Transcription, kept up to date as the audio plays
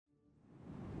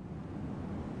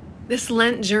This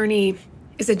Lent journey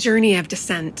is a journey of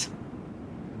descent,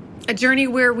 a journey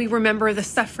where we remember the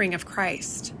suffering of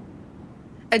Christ,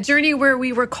 a journey where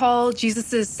we recall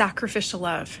Jesus' sacrificial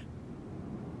love.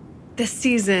 This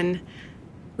season,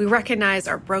 we recognize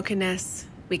our brokenness,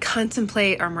 we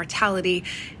contemplate our mortality,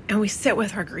 and we sit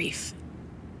with our grief.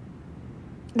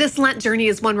 This Lent journey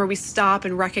is one where we stop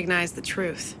and recognize the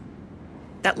truth,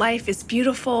 that life is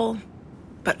beautiful,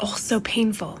 but also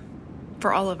painful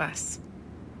for all of us.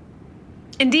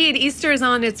 Indeed, Easter is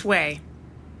on its way,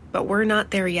 but we're not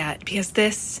there yet because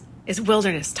this is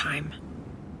wilderness time.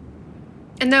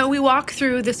 And though we walk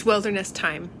through this wilderness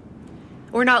time,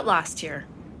 we're not lost here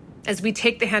as we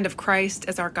take the hand of Christ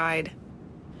as our guide.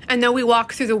 And though we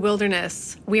walk through the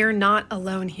wilderness, we are not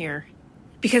alone here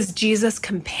because Jesus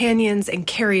companions and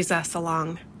carries us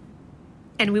along.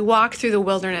 And we walk through the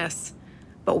wilderness,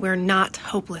 but we're not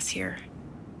hopeless here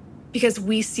because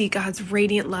we see God's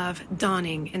radiant love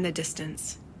dawning in the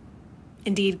distance.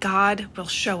 Indeed, God will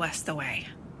show us the way,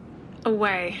 a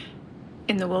way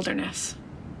in the wilderness.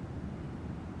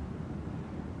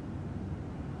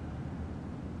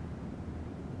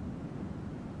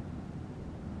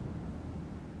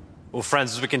 Well,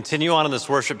 friends, as we continue on in this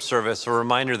worship service, a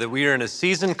reminder that we are in a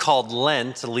season called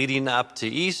Lent leading up to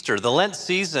Easter. The Lent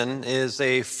season is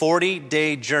a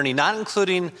 40-day journey, not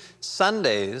including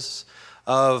Sundays,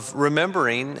 of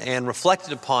remembering and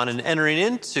reflecting upon and entering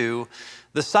into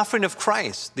the suffering of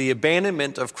Christ, the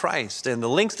abandonment of Christ, and the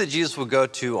lengths that Jesus will go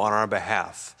to on our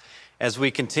behalf. As we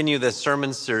continue this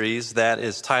sermon series that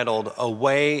is titled A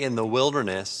Way in the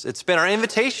Wilderness, it's been our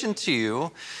invitation to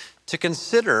you to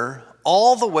consider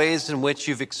all the ways in which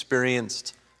you've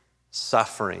experienced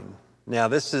suffering. Now,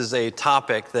 this is a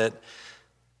topic that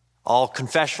I'll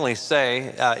confessionally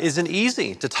say isn't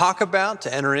easy to talk about,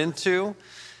 to enter into.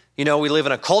 You know, we live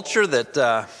in a culture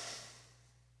that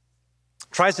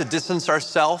tries to distance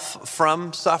ourselves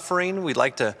from suffering. We'd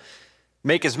like to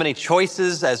make as many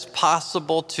choices as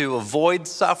possible to avoid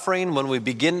suffering. When we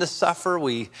begin to suffer,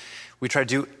 we try to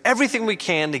do everything we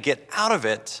can to get out of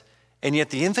it. And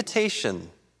yet the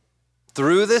invitation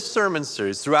through this sermon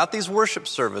series, throughout these worship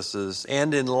services,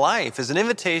 and in life is an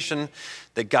invitation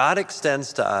that God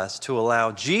extends to us to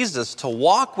allow Jesus to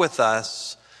walk with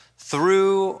us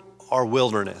through our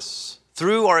wilderness,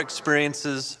 through our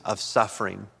experiences of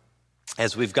suffering.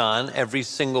 As we've gone every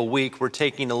single week, we're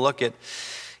taking a look at,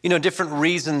 different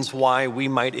reasons why we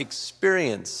might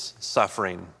experience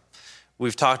suffering.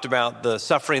 We've talked about the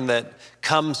suffering that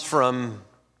comes from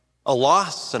a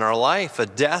loss in our life, a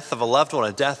death of a loved one,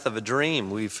 a death of a dream.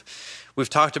 We've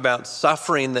talked about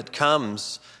suffering that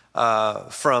comes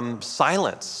from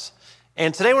silence.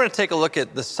 And today we're going to take a look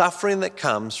at the suffering that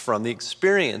comes from the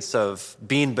experience of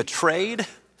being betrayed,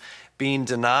 being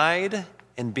denied,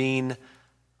 and being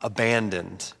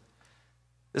abandoned.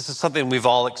 This is something we've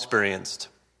all experienced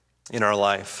in our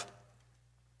life.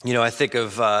 I think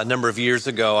of a number of years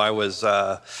ago, I was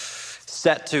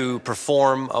set to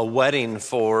perform a wedding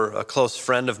for a close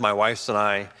friend of my wife's and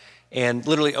I. And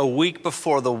literally a week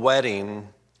before the wedding,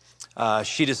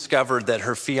 she discovered that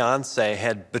her fiance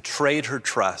had betrayed her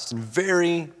trust in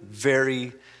very,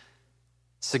 very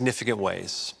significant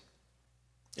ways.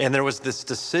 And there was this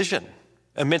decision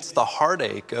amidst the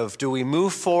heartache of, do we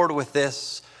move forward with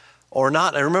this or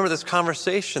not? I remember this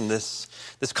conversation, this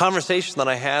conversation that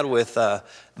I had with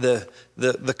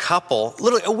the couple,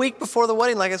 literally a week before the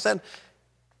wedding, like I said.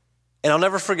 And I'll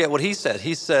never forget what he said.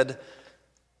 He said,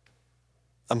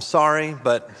 I'm sorry,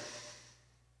 but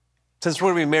since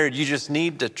we're going to be married, you just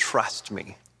need to trust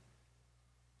me.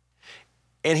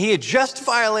 And he had just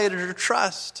violated her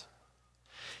trust.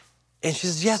 And she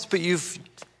says, yes, but you've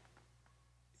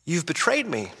betrayed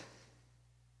me.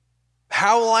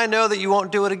 How will I know that you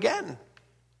won't do it again? And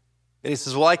he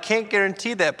says, well, I can't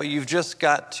guarantee that, but you've just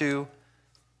got to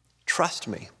trust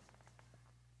me.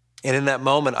 And in that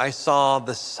moment, I saw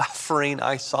the suffering,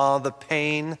 I saw the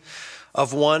pain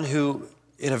of one who,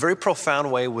 in a very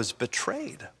profound way, was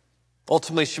betrayed.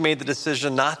 Ultimately, she made the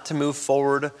decision not to move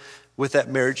forward with that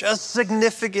marriage, a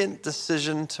significant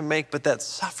decision to make, but that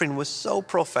suffering was so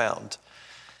profound.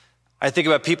 I think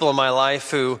about people in my life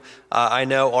who I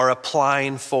know are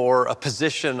applying for a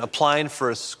position, applying for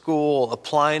a school,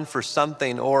 applying for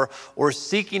something, or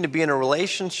seeking to be in a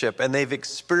relationship, and they've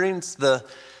experienced the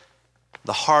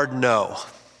hard no.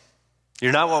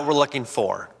 You're not what we're looking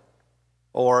for.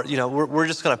 Or, we're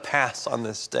just going to pass on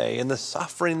this day. And the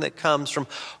suffering that comes from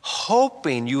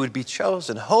hoping you would be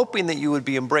chosen, hoping that you would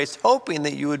be embraced, hoping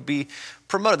that you would be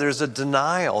promoted. There's a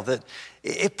denial that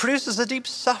it produces a deep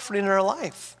suffering in our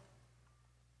life.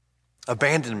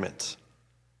 Abandonment.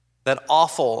 That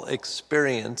awful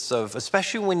experience of,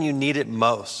 especially when you need it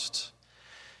most.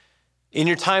 In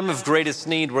your time of greatest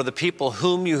need, where the people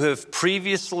whom you have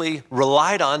previously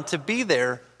relied on to be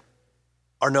there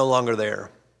are no longer there.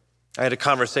 I had a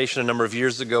conversation a number of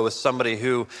years ago with somebody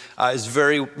who is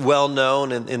very well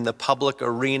known in the public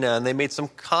arena, and they made some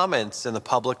comments in the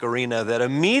public arena that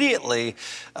immediately,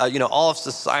 all of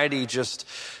society just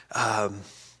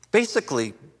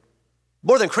basically,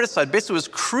 more than criticized, basically was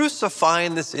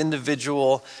crucifying this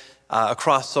individual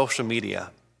across social media.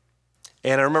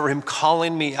 And I remember him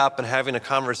calling me up and having a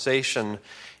conversation,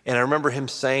 and I remember him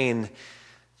saying,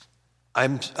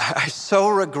 I so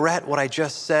regret what I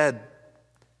just said,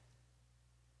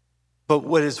 but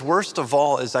what is worst of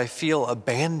all is I feel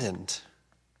abandoned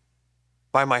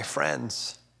by my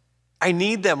friends. I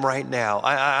need them right now.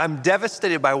 I'm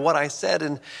devastated by what I said,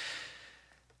 and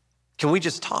can we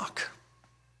just talk?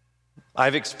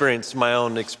 I've experienced my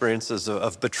own experiences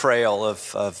of betrayal,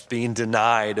 of being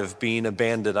denied, of being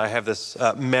abandoned. I have this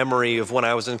memory of when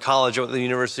I was in college at the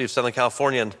University of Southern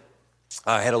California, and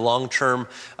I had a long-term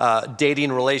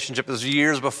dating relationship. It was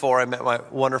years before I met my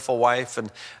wonderful wife,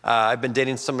 and I've been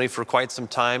dating somebody for quite some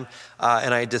time,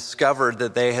 and I discovered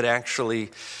that they had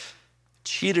actually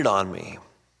cheated on me.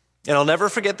 And I'll never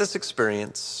forget this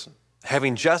experience.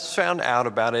 Having just found out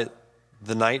about it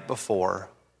the night before,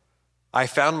 I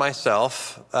found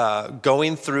myself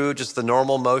going through just the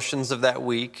normal motions of that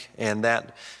week, and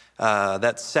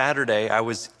that Saturday I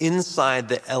was inside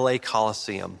the LA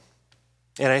Coliseum.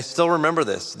 And I still remember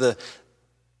this. The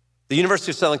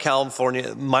University of Southern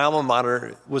California, my alma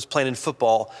mater, was playing in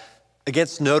football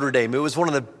against Notre Dame. It was one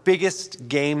of the biggest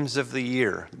games of the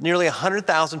year. Nearly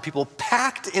 100,000 people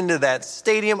packed into that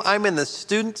stadium. I'm in the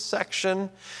student section,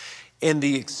 and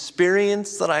the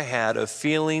experience that I had of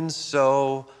feeling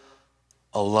so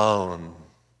alone,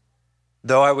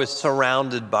 though I was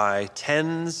surrounded by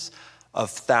tens of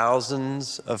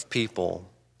thousands of people,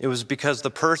 it was because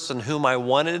the person whom I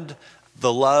wanted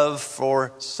the love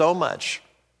for so much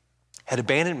had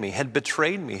abandoned me, had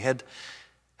betrayed me, had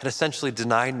essentially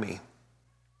denied me.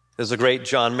 There's a great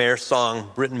John Mayer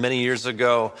song written many years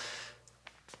ago,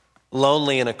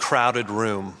 "Lonely in a Crowded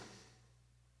Room."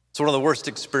 It's one of the worst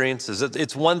experiences.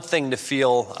 It's one thing to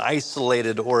feel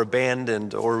isolated or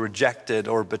abandoned or rejected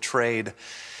or betrayed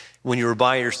when you were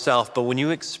by yourself. But when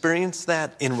you experience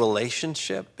that in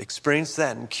relationship, experience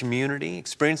that in community,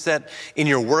 experience that in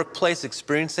your workplace,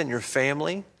 experience that in your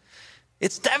family,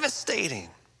 it's devastating.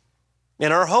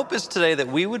 And our hope is today that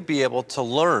we would be able to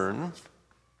learn,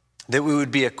 that we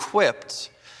would be equipped,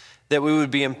 that we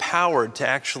would be empowered to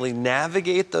actually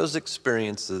navigate those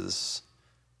experiences,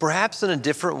 perhaps in a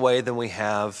different way than we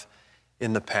have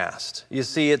in the past. You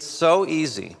see, it's so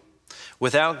easy,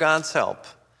 without God's help,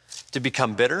 to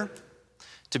become bitter,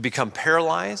 to become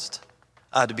paralyzed,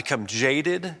 to become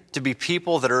jaded, to be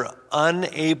people that are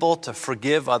unable to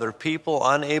forgive other people,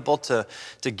 unable to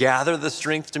gather the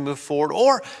strength to move forward,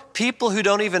 or people who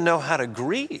don't even know how to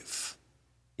grieve.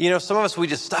 Some of us, we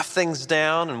just stuff things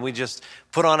down and we just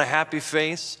put on a happy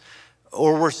face,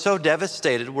 or we're so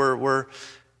devastated, we're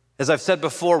as I've said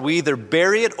before, we either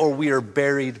bury it or we are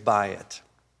buried by it.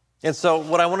 And so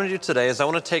what I want to do today is I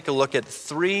want to take a look at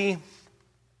three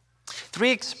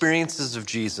experiences of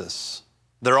Jesus.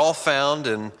 They're all found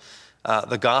in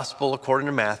the gospel according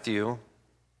to Matthew.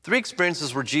 3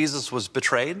 experiences where Jesus was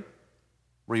betrayed,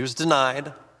 where he was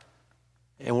denied,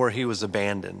 and where he was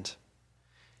abandoned.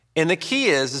 And the key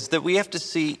is that we have to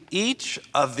see each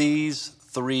of these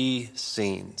 3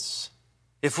 scenes.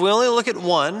 If we only look at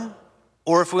one,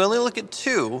 or if we only look at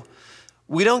 2,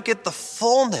 we don't get the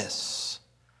fullness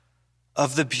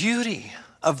of the beauty,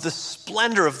 of the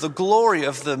splendor, of the glory,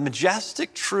 of the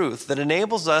majestic truth that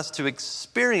enables us to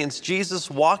experience Jesus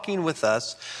walking with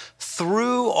us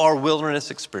through our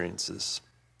wilderness experiences.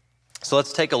 So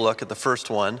let's take a look at the first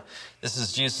one. This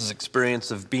is Jesus' experience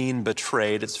of being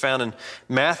betrayed. It's found in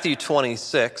Matthew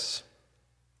 26,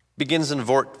 begins in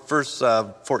verse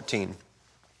 14.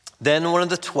 Then one of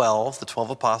the 12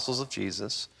 apostles of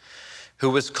Jesus,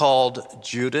 who was called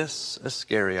Judas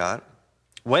Iscariot,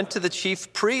 went to the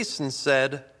chief priests and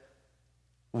said,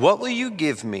 "What will you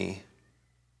give me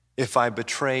if I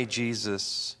betray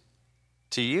Jesus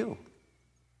to you?"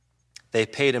 They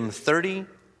paid him 30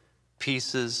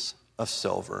 pieces of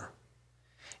silver.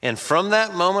 And from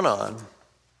that moment on,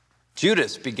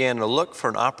 Judas began to look for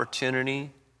an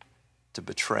opportunity to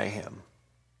betray him.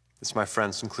 This, my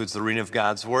friends, concludes the reading of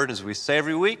God's word. As we say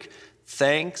every week,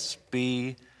 thanks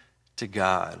be to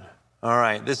God. All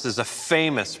right, this is a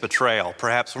famous betrayal,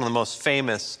 perhaps one of the most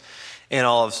famous in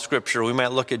all of Scripture. We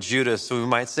might look at Judas and we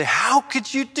might say, how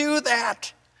could you do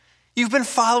that? You've been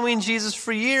following Jesus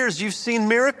for years. You've seen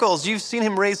miracles. You've seen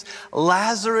him raise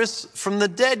Lazarus from the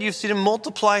dead. You've seen him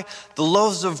multiply the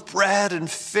loaves of bread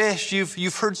and fish.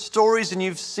 You've heard stories and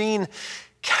you've seen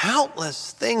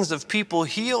countless things of people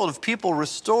healed, of people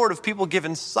restored, of people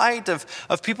given sight, of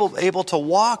people able to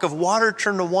walk, of water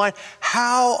turned to wine.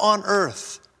 How on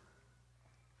earth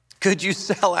could you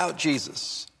sell out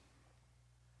Jesus?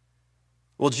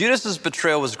 Well, Judas's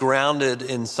betrayal was grounded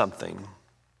in something.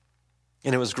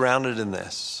 And it was grounded in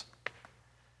this,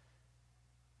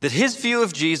 that his view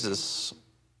of Jesus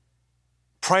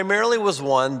primarily was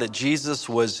one that Jesus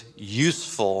was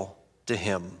useful to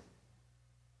him.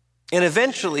 And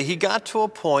eventually he got to a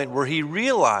point where he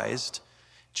realized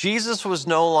Jesus was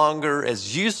no longer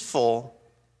as useful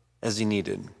as he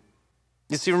needed.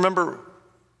 You see, remember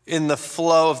in the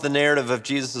flow of the narrative of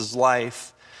Jesus'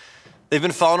 life, they've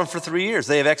been following him for 3 years.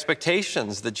 They have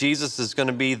expectations that Jesus is going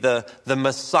to be the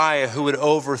Messiah who would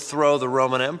overthrow the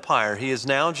Roman Empire. He is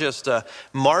now just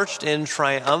marched in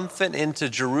triumphant into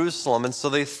Jerusalem. And so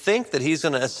they think that he's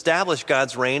going to establish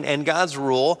God's reign and God's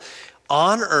rule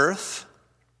on earth,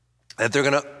 that they're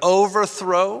going to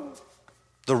overthrow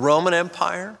the Roman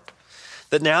Empire,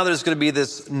 that now there's going to be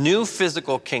this new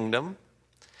physical kingdom,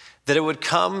 that it would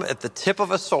come at the tip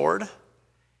of a sword.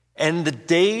 And the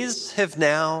days have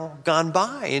now gone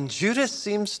by, and Judas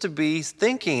seems to be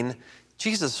thinking,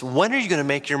 Jesus, when are you going to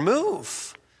make your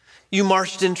move? You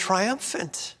marched in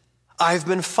triumphant. I've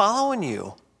been following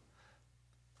you.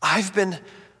 I've been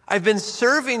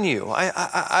serving you.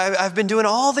 I've been doing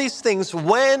all these things.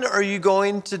 When are you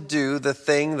going to do the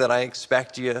thing that I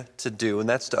expect you to do? And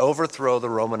that's to overthrow the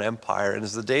Roman Empire. And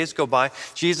as the days go by,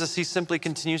 Jesus, he simply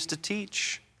continues to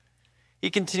teach.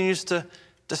 He continues to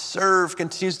serve,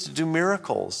 continues to do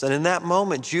miracles. And in that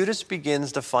moment, Judas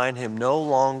begins to find him no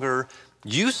longer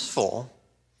useful,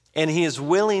 and he is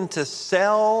willing to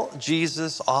sell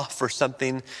Jesus off for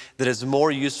something that is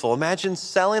more useful. Imagine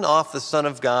selling off the Son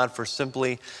of God for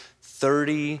simply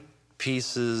 30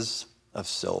 pieces of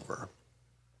silver.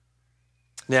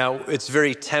 Now, it's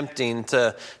very tempting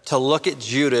to look at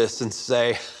Judas and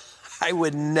say, I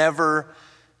would never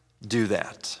do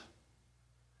that.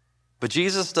 But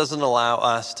Jesus doesn't allow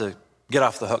us to get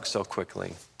off the hook so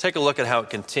quickly. Take a look at how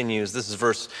it continues. This is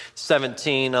verse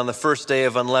 17. On the first day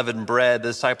of unleavened bread, the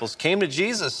disciples came to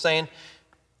Jesus saying,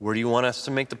 where do you want us to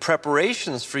make the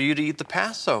preparations for you to eat the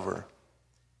Passover?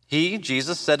 He,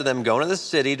 Jesus, said to them, go into the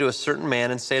city to a certain man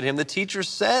and say to him, the teacher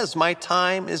says, my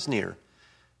time is near.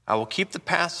 I will keep the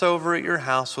Passover at your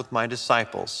house with my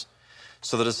disciples.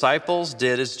 So the disciples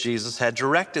did as Jesus had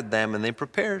directed them, and they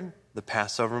prepared the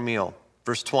Passover meal.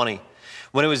 Verse 20.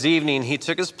 When it was evening, he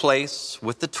took his place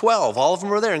with the 12. All of them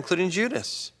were there, including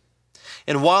Judas.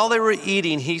 And while they were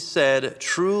eating, he said,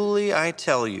 truly I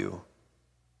tell you,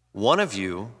 one of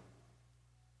you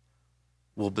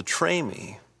will betray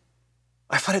me.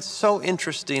 I find it so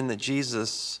interesting that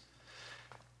Jesus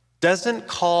doesn't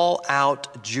call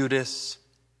out Judas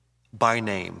by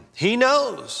name. He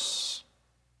knows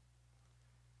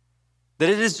that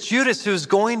it is Judas who's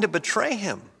going to betray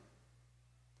him.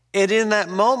 And in that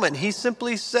moment, he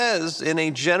simply says in a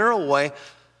general way,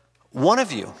 one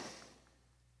of you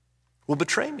will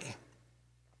betray me.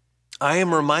 I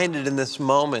am reminded in this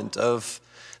moment of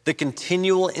the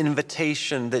continual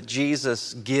invitation that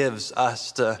Jesus gives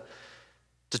us to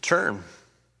turn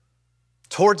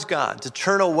towards God, to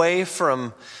turn away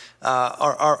from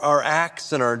our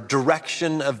acts and our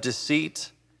direction of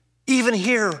deceit. Even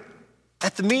here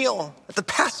at the meal, at the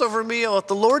Passover meal, at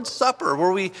the Lord's Supper,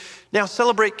 where we now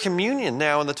celebrate communion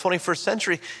now in the 21st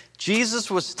century,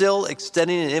 Jesus was still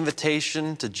extending an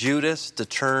invitation to Judas to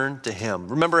turn to him.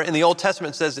 Remember, in the Old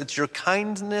Testament it says, it's your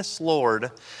kindness, Lord,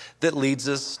 that leads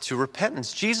us to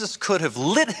repentance. Jesus could have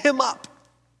lit him up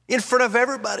in front of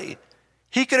everybody.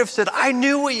 He could have said, I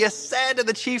knew what you said to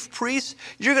the chief priests.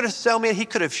 You're going to sell me. He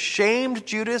could have shamed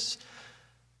Judas,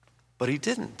 but he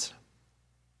didn't.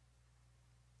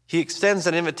 He extends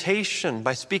an invitation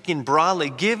by speaking broadly,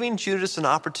 giving Judas an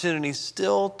opportunity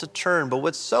still to turn. But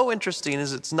what's so interesting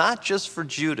is it's not just for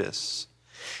Judas.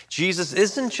 Jesus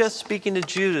isn't just speaking to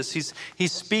Judas.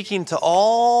 He's speaking to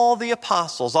all the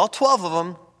apostles, all 12 of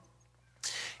them.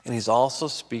 And he's also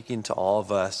speaking to all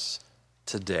of us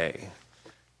today.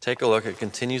 Take a look. It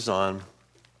continues on.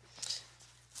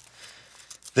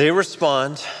 They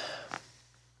respond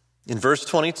in verse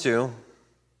 22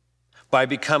 by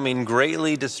becoming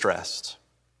greatly distressed.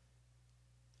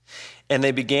 And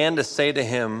they began to say to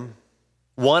him,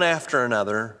 one after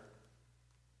another,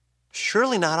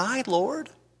 surely not I, Lord.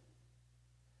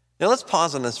 Now let's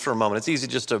pause on this for a moment. It's easy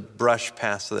just to brush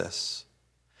past this.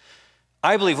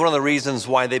 I believe one of the reasons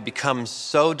why they become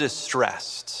so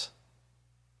distressed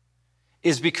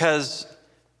is because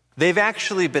they've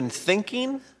actually been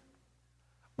thinking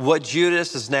what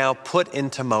Judas has now put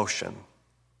into motion.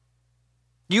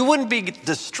 You wouldn't be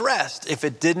distressed if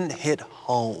it didn't hit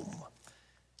home.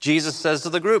 Jesus says to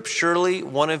the group, surely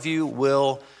one of you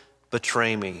will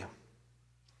betray me.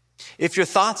 If your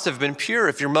thoughts have been pure,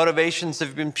 if your motivations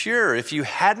have been pure, if you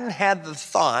hadn't had the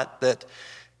thought that,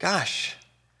 gosh,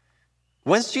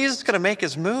 when's Jesus going to make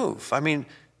his move? I mean,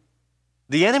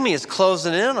 the enemy is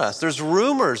closing in on us. There's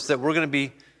rumors that we're going to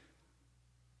be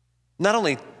not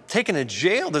only taken to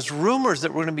jail, there's rumors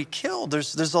that we're going to be killed.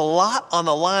 There's a lot on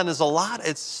the line. There's a lot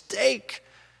at stake.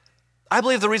 I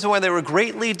believe the reason why they were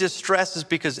greatly distressed is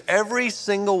because every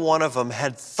single one of them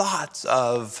had thoughts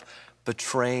of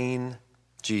betraying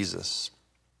Jesus.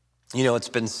 You know, it's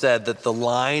been said that the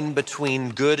line between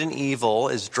good and evil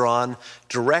is drawn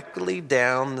directly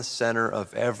down the center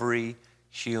of every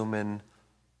human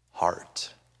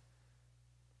heart.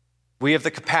 We have the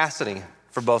capacity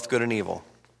for both good and evil.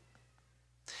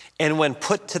 And when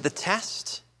put to the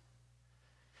test,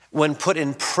 when put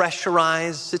in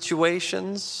pressurized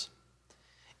situations,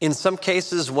 in some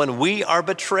cases, when we are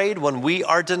betrayed, when we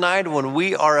are denied, when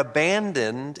we are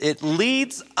abandoned, it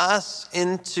leads us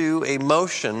into a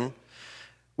motion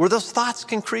where those thoughts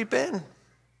can creep in,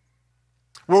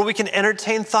 where we can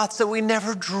entertain thoughts that we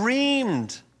never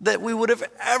dreamed that we would have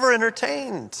ever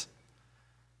entertained.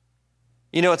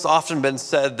 You know, it's often been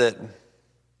said that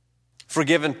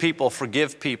forgiven people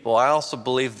forgive people. I also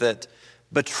believe that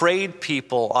betrayed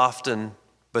people often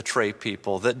betray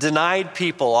people, that denied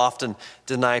people often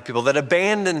deny people, that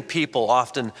abandoned people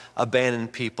often abandon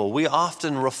people. We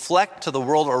often reflect to the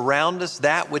world around us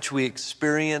that which we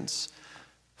experience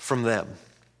from them.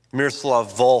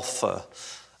 Miroslav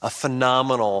Volf, a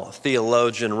phenomenal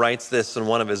theologian, writes this in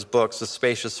one of his books, A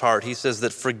Spacious Heart. He says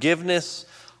that forgiveness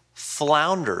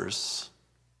flounders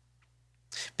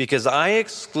because I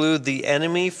exclude the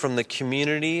enemy from the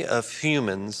community of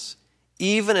humans,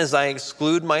 even as I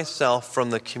exclude myself from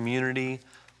the community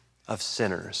of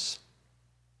sinners.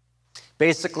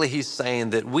 Basically, he's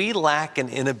saying that we lack an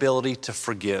inability to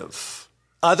forgive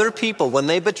other people when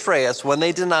they betray us, when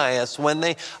they deny us, when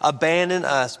they abandon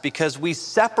us, because we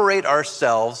separate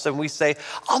ourselves and we say,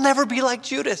 I'll never be like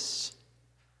Judas.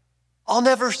 I'll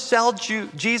never sell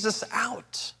Jesus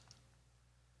out.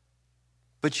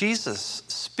 But Jesus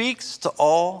speaks to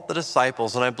all the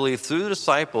disciples, and I believe through the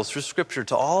disciples, through Scripture,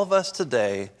 to all of us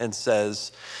today, and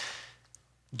says,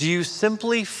 do you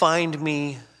simply find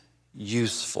me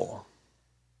useful?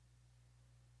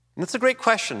 And that's a great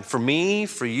question for me,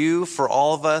 for you, for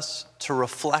all of us to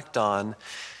reflect on.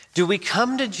 Do we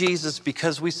come to Jesus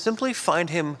because we simply find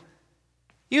him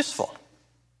useful?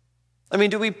 I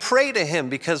mean, do we pray to him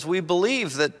because we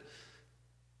believe that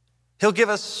he'll give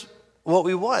us what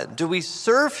we want? Do we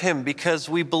serve him because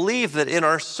we believe that in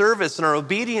our service and our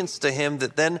obedience to him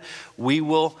that then we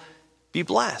will be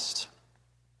blessed?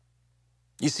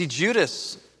 You see,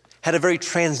 Judas had a very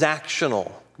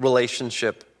transactional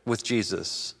relationship with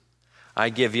Jesus. I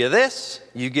give you this,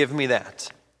 you give me that.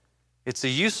 It's a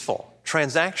useful,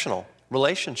 transactional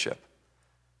relationship.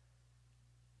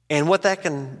 And what that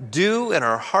can do in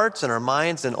our hearts and our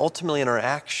minds and ultimately in our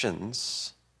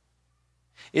actions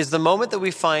is the moment that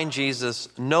we find Jesus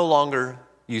no longer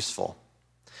useful.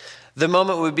 The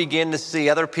moment we begin to see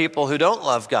other people who don't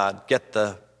love God get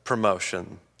the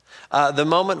promotion. The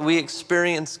moment we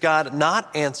experience God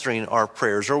not answering our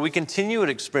prayers, or we continue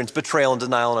to experience betrayal and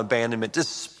denial and abandonment,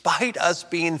 despite us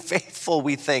being faithful,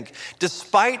 we think,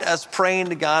 despite us praying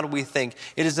to God, we think,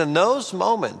 it is in those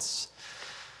moments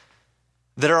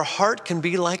that our heart can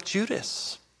be like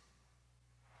Judas.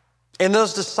 And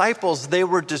those disciples, they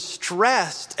were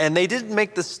distressed, and they didn't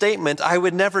make the statement, I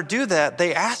would never do that.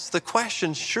 They asked the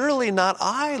question, surely not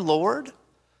I, Lord.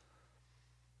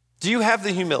 Do you have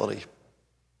the humility?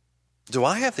 Do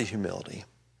I have the humility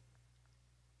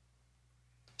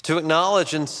to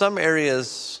acknowledge in some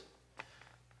areas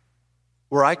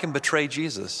where I can betray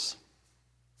Jesus,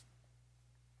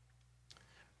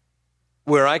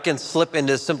 where I can slip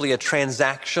into simply a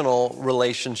transactional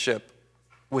relationship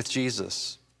with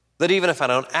Jesus? That even if I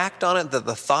don't act on it, that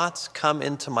the thoughts come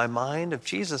into my mind of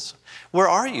Jesus, where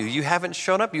are you? You haven't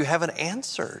shown up. You haven't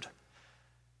answered.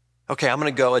 Okay, I'm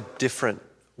going to go a different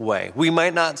way. We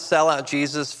might not sell out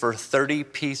Jesus for 30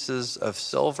 pieces of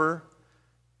silver,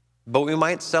 but we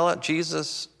might sell out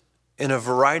Jesus in a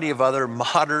variety of other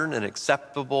modern and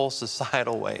acceptable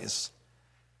societal ways.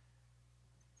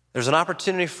 There's an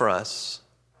opportunity for us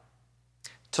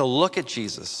to look at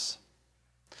Jesus,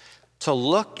 to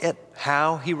look at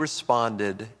how he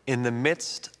responded in the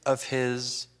midst of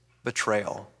his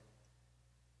betrayal.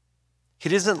 He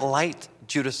doesn't light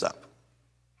Judas up.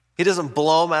 He doesn't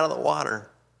blow him out of the water.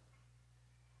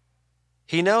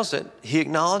 He knows it, he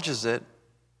acknowledges it,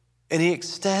 and he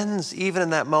extends, even in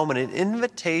that moment, an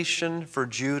invitation for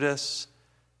Judas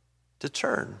to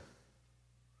turn.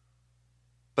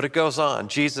 But it goes on.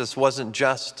 Jesus wasn't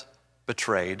just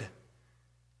betrayed,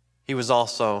 he was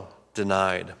also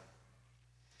denied.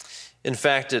 In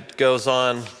fact, it goes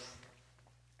on,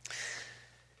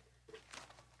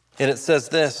 and it says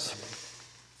this.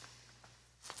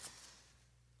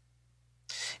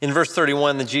 In verse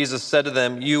 31, that Jesus said to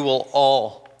them, "You will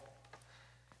all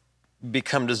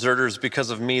become deserters because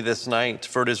of me this night,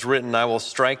 for it is written, I will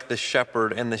strike the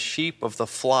shepherd, and the sheep of the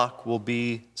flock will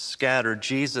be scattered."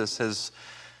 Jesus has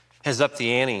upped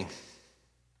the ante.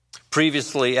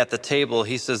 Previously at the table,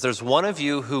 he says, there's one of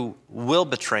you who will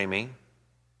betray me.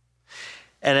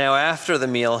 And now after the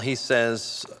meal, he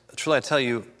says, truly I tell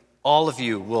you, all of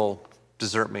you will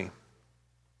desert me.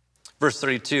 Verse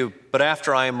 32, but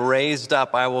after I am raised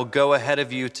up, I will go ahead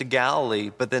of you to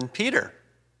Galilee. But then Peter,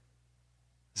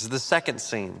 this is the second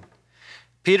scene.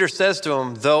 Peter says to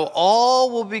him, though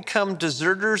all will become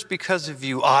deserters because of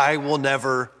you, I will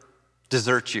never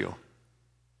desert you.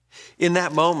 In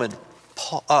that moment,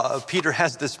 Peter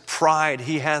has this pride.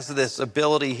 He has this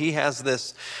ability. He has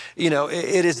this, it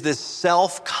is this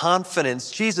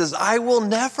self-confidence. Jesus, I will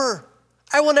never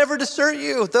desert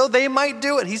you, though they might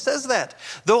do it. He says that.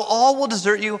 Though all will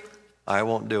desert you, I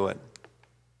won't do it.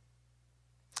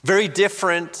 Very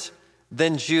different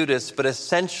than Judas, but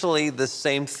essentially the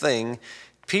same thing.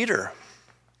 Peter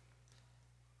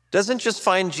doesn't just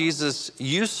find Jesus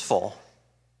useful.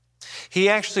 He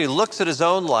actually looks at his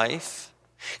own life.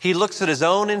 He looks at his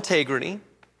own integrity.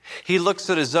 He looks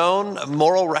at his own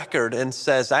moral record and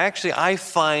says, I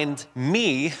find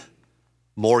me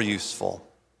more useful.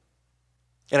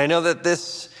 And I know that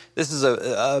this is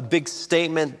a big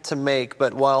statement to make,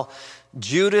 but while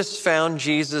Judas found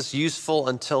Jesus useful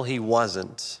until he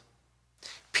wasn't,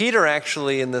 Peter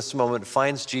actually in this moment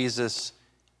finds Jesus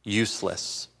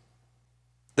useless.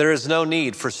 There is no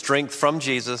need for strength from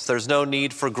Jesus. There's no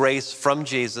need for grace from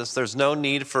Jesus. There's no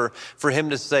need for him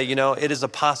to say, it is a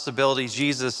possibility.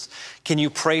 Jesus, can you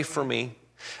pray for me?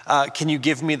 Can you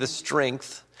give me the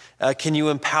strength? Can you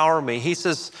empower me? He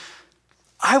says,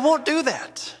 I won't do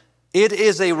that. It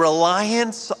is a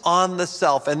reliance on the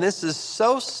self. And this is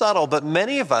so subtle, but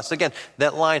many of us, again,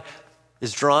 that line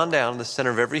is drawn down in the center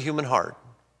of every human heart.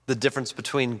 The difference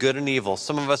between good and evil.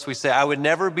 Some of us, we say, I would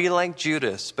never be like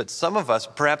Judas. But some of us,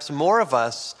 perhaps more of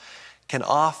us, can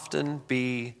often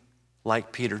be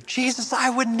like Peter. Jesus, I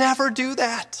would never do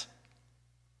that.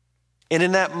 And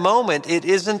in that moment, it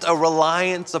isn't a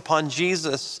reliance upon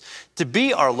Jesus to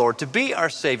be our Lord, to be our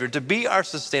Savior, to be our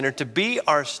sustainer, to be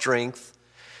our strength.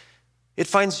 It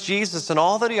finds Jesus and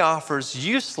all that he offers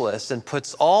useless and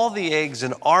puts all the eggs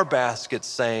in our basket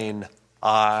saying,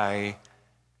 I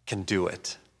can do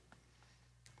it.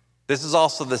 This is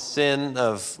also the sin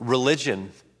of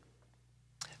religion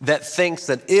that thinks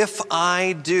that if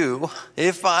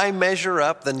I measure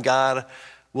up, then God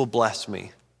will bless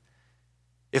me.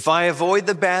 If I avoid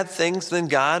the bad things, then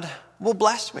God will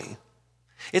bless me.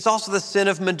 It's also the sin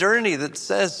of modernity that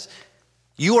says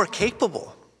you are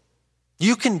capable.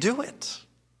 You can do it.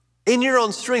 In your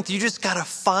own strength, you just got to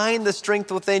find the strength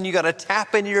within. You got to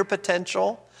tap into your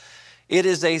potential. It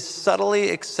is a subtly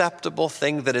acceptable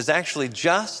thing that is actually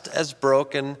just as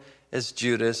broken as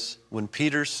Judas when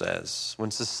Peter says,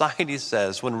 when society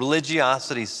says, when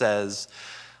religiosity says,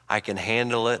 I can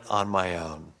handle it on my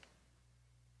own.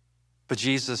 But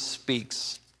Jesus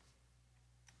speaks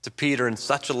to Peter in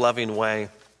such a loving way.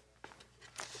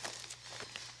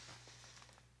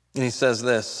 And he says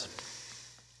this,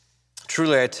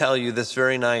 truly I tell you, this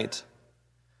very night,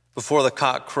 before the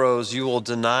cock crows, you will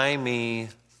deny me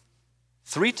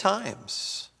 3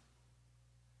 times.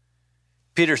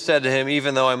 Peter said to him,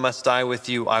 even though I must die with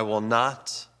you, I will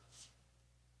not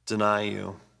deny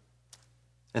you.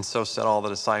 And so said all the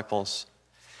disciples.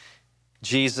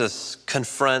 Jesus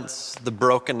confronts the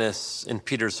brokenness in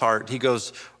Peter's heart. He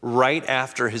goes right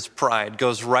after his pride,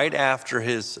 goes right after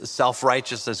his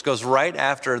self-righteousness, goes right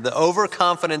after the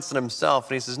overconfidence in himself.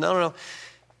 And he says, no.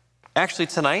 Actually,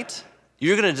 tonight,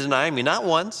 you're going to deny me not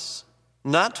once,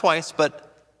 not twice, but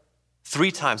 3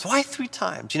 times. Why 3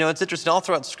 times? It's interesting. All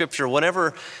throughout Scripture,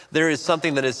 whenever there is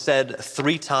something that is said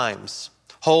 3 times,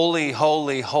 holy,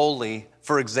 holy, holy,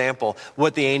 for example,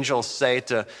 what the angels say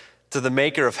to the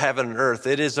maker of heaven and earth,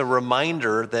 it is a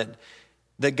reminder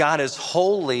that God is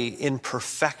holy in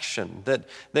perfection,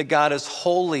 that God is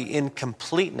holy in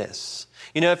completeness.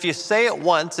 You know, if you say it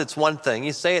once, it's one thing.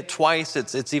 You say it twice,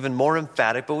 it's even more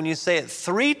emphatic. But when you say it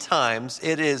 3 times,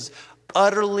 it is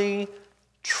utterly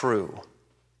true.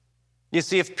 You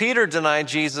see, if Peter denied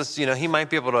Jesus, you know, he might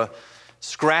be able to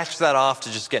scratch that off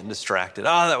to just getting distracted.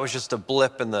 Oh, that was just a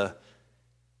blip in the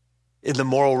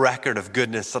moral record of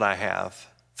goodness that I have.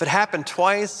 If it happened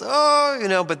twice,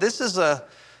 but this is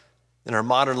in our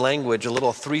modern language, a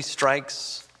little 3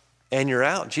 strikes and you're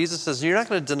out. Jesus says, you're not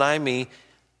going to deny me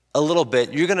a little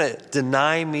bit. You're going to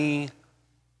deny me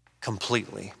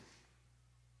completely.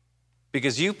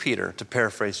 Because you, Peter, to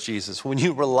paraphrase Jesus, when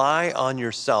you rely on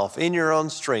yourself, in your own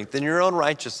strength, in your own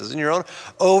righteousness, in your own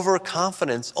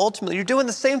overconfidence, ultimately you're doing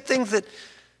the same thing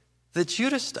that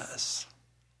Judas does.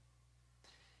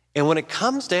 And when it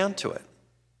comes down to it,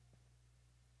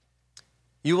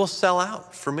 you will sell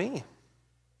out for me.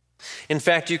 In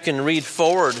fact, you can read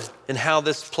forward in how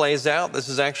this plays out. This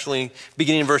is actually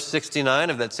beginning in verse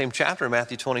 69 of that same chapter,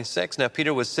 Matthew 26. Now,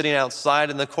 Peter was sitting outside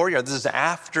in the courtyard. This is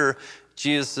after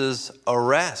Jesus'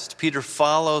 arrest. Peter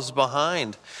follows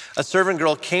behind. A servant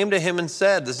girl came to him and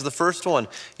said, this is the first one,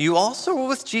 you also were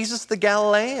with Jesus the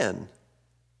Galilean.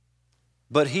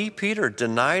 But he, Peter,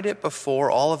 denied it before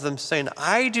all of them, saying,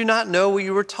 I do not know what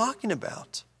you were talking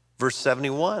about. Verse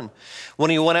 71,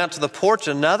 when he went out to the porch,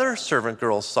 another servant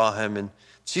girl saw him, and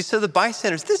she said to the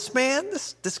bystanders, this man,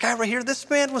 this guy right here, this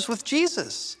man was with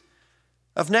Jesus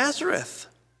of Nazareth.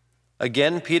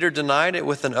 Again, Peter denied it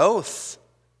with an oath.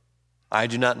 I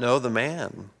do not know the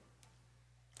man.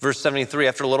 Verse 73,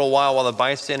 after a little while the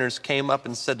bystanders came up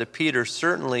and said to Peter,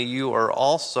 certainly you are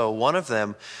also one of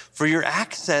them, for your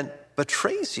accent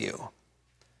betrays you.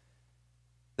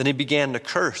 Then he began to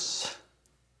curse.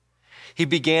 He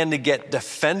began to get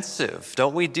defensive.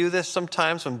 Don't we do this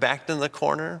sometimes when backed in the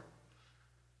corner?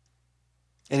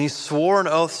 And he swore an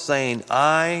oath saying,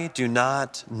 I do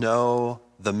not know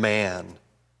the man.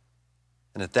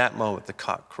 And at that moment, the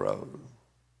cock crowed.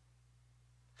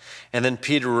 And then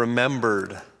Peter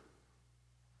remembered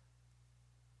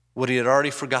what he had already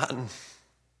forgotten.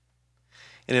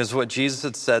 And it was what Jesus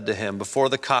had said to him, before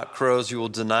the cock crows, you will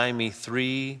deny me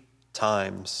 3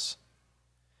 times.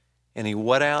 And he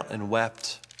went out and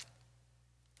wept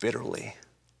bitterly.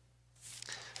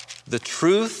 The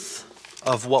truth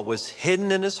of what was hidden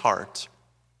in his heart,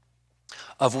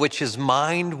 of which his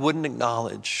mind wouldn't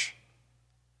acknowledge,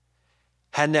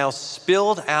 had now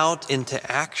spilled out into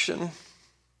action.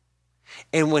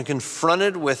 And when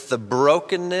confronted with the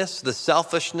brokenness, the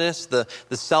selfishness, the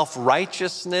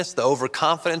self-righteousness, the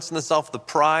overconfidence in the the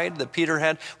pride that Peter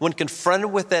had, when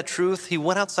confronted with that truth, he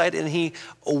went outside and he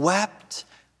wept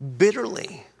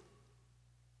bitterly.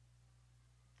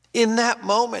 In that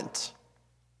moment,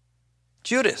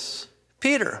 Judas,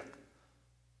 Peter,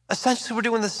 essentially were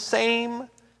doing the same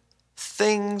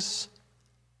things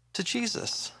to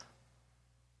Jesus.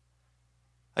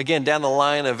 Again, down the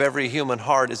line of every human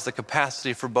heart is the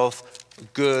capacity for both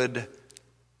good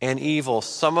and evil.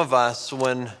 Some of us,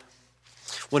 when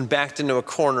backed into a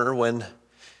corner, when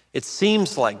it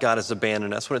seems like God has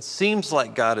abandoned us, when it seems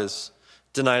like God has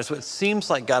denied us, when it seems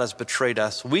like God has betrayed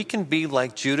us, we can be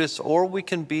like Judas or we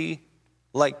can be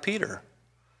like Peter.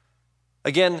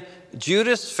 Again,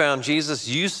 Judas found Jesus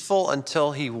useful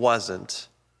until he wasn't.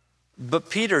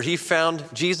 But Peter, he found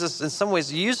Jesus in some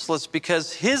ways useless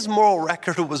because his moral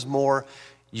record was more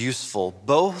useful.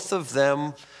 Both of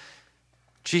them,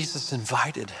 Jesus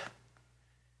invited.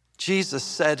 Jesus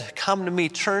said, come to me,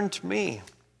 turn to me.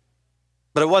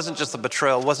 But it wasn't just the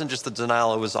betrayal, it wasn't just the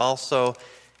denial, it was also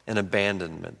an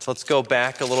abandonment. Let's go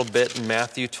back a little bit in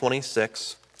Matthew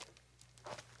 26.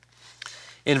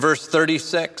 In verse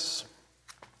 36,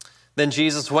 then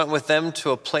Jesus went with them to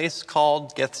a place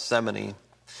called Gethsemane.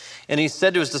 And he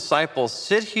said to his disciples,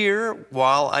 sit here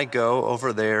while I go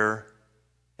over there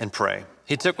and pray.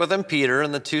 He took with him Peter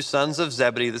and the 2 sons of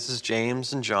Zebedee, this is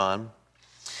James and John,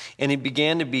 and he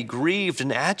began to be grieved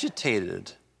and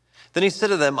agitated. Then he said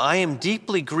to them, I am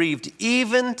deeply grieved,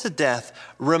 even to death.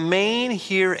 Remain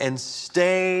here and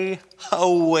stay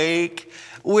awake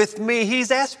with me.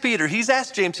 He's asked Peter, he's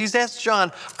asked James, he's asked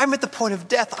John, I'm at the point of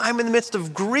death. I'm in the midst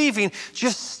of grieving.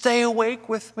 Just stay awake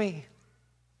with me.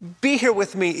 Be here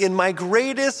with me in my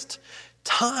greatest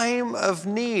time of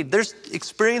need. There's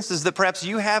experiences that perhaps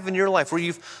you have in your life where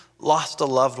you've lost a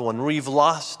loved one, where you've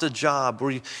lost a job,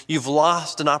 where you've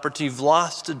lost an opportunity, you've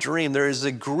lost a dream. There is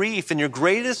a grief in your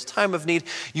greatest time of need.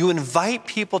 You invite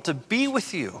people to be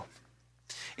with you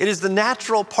It is the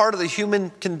natural part of the human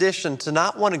condition to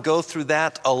not want to go through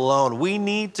that alone. We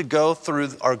need to go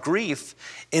through our grief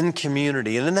in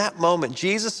community. And in that moment,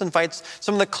 Jesus invites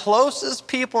some of the closest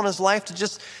people in his life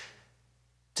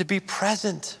to be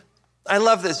present. I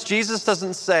love this. Jesus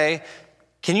doesn't say,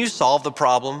 "Can you solve the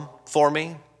problem for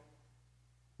me?"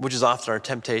 Which is often our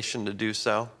temptation to do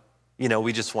so.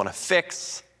 We just want to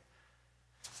fix.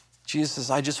 Jesus says,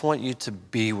 "I just want you to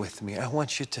be with me. I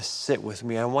want you to sit with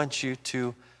me. I want you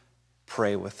to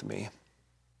pray with me."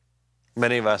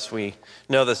 Many of us, we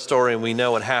know the story and we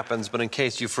know what happens, but in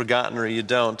case you've forgotten or you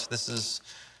don't, this is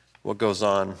what goes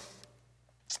on.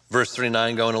 Verse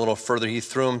 39, going a little further, he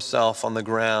threw himself on the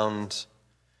ground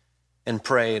and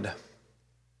prayed,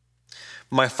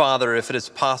 "My Father, if it is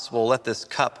possible, let this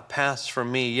cup pass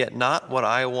from me, yet not what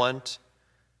I want,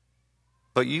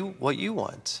 but what you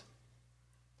want."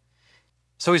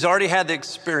 So he's already had the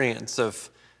experience of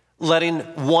letting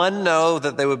one know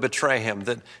that they would betray him,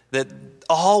 that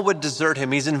all would desert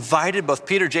him. He's invited both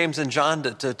Peter, James, and John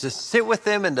to sit with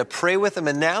him and to pray with him.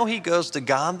 And now he goes to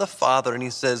God the Father and he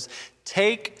says,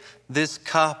 "Take this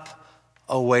cup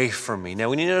away from me." Now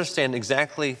we need to understand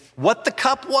exactly what the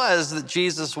cup was that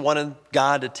Jesus wanted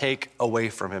God to take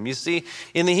away from him. You see,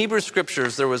 in the Hebrew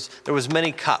scriptures, there was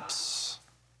many cups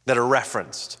that are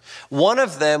referenced. One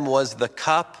of them was the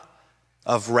cup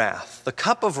of wrath. The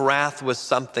cup of wrath was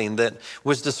something that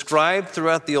was described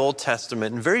throughout the Old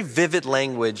Testament in very vivid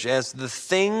language as the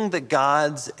thing that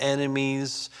God's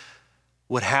enemies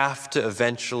would have to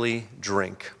eventually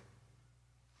drink.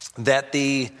 That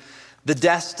the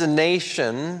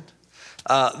destination,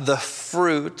 the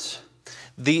fruit,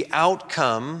 the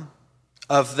outcome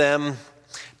of them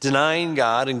denying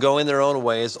God and going their own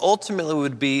ways ultimately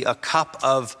would be a cup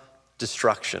of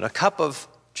destruction, a cup of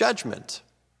judgment.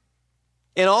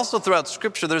 And also throughout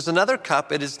Scripture, there's another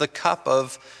cup. It is the cup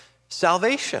of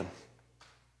salvation.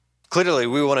 Clearly,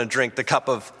 we want to drink the cup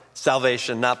of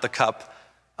salvation, not the cup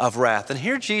of wrath. And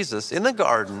here Jesus, in the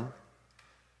garden,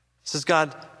 says,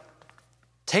 "God,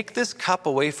 take this cup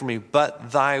away from me,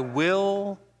 but thy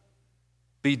will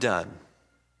be done."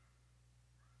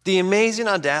 The amazing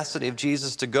audacity of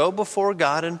Jesus to go before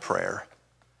God in prayer,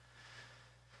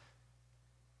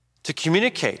 to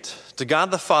communicate to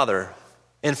God the Father,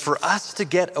 and for us to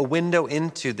get a window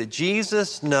into that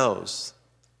Jesus knows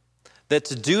that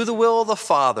to do the will of the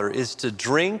Father is to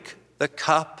drink the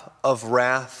cup of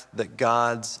wrath that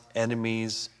God's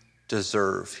enemies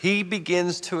deserve. He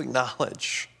begins to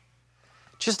acknowledge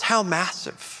just how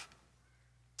massive,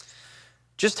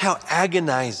 just how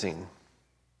agonizing,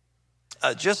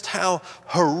 just how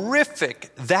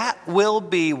horrific that will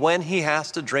be when he has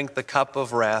to drink the cup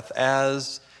of wrath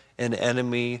as an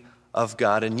enemy of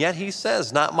God. And yet he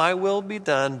says, "Not my will be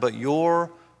done, but your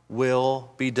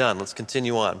will be done." Let's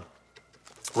continue on.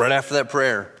 Right after that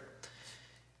prayer,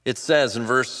 it says in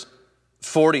verse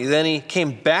 40, then he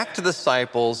came back to the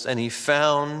disciples and he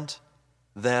found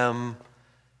them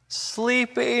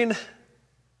sleeping.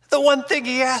 The one thing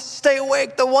he asked, stay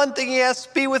awake. The one thing he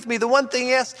asked, be with me. The one thing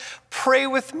he asked, pray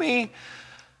with me.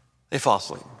 They fall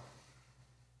asleep.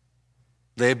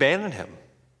 They abandon him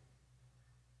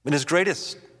in his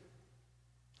greatest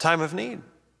time of need.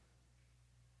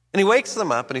 And he wakes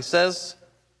them up and he says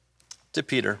to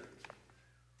Peter,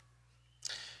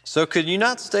 "So could you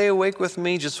not stay awake with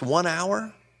me just 1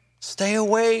 hour? Stay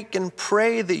awake and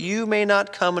pray that you may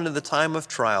not come into the time of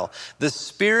trial. The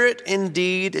spirit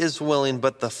indeed is willing,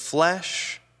 but the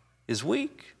flesh is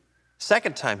weak."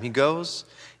 Second time he goes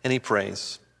and he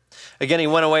prays. Again, he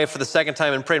went away for the second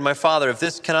time and prayed, "My Father, if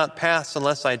this cannot pass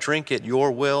unless I drink it,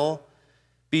 your will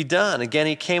be done." Again,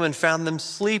 he came and found them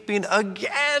sleeping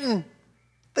again.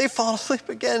 They fall asleep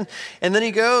again. And then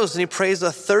he goes and he prays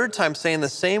a third time, saying the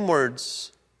same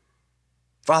words.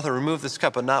 "Father, remove this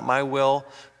cup, but not my will,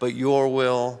 but your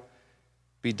will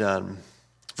be done."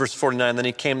 Verse 49, then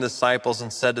he came to the disciples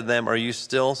and said to them, "Are you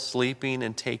still sleeping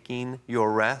and taking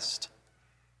your rest?"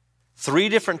 3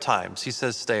 different times he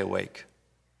says, "Stay awake."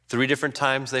 3 different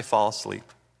times they fall asleep.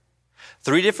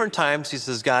 3 different times he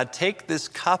says, "God, take this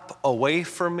cup away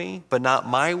from me, but not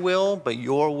my will, but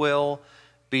your will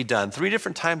be done." 3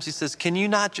 different times he says, "Can you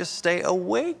not just stay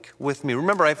awake with me?"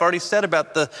 Remember, I've already said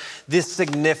about the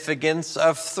significance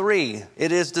of 3.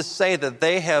 It is to say that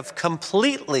they have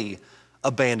completely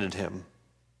abandoned him.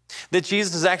 That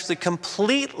Jesus is actually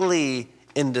completely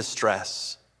in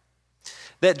distress.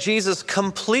 That Jesus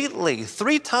completely,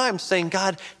 3 times saying,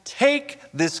 "God, take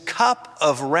this cup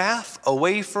of wrath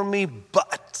away from me,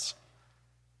 but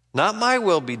not my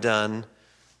will be done,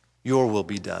 your will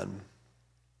be done."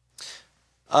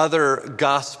 Other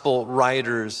gospel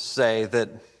writers say that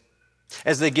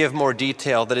as they give more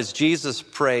detail, that as Jesus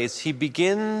prays, he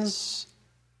begins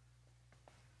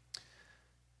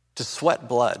to sweat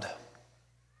blood.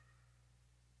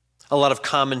 A lot of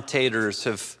commentators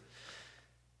have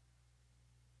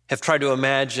tried to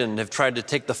imagine, have tried to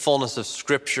take the fullness of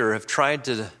Scripture, have tried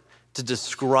to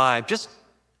describe just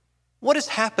what is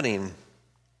happening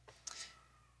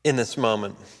in this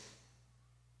moment.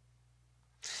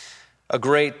 A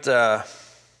great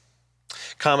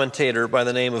commentator by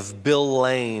the name of Bill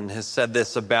Lane has said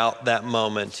this about that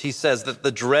moment. He says that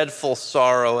the dreadful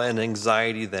sorrow and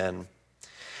anxiety then,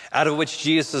 out of which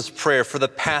Jesus' prayer for the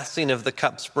passing of the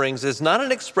cup springs, is not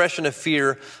an expression of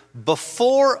fear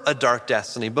before a dark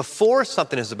destiny, before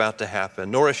something is about to happen,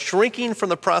 nor a shrinking from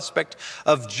the prospect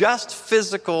of just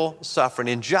physical suffering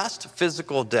and just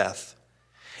physical death.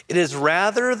 It is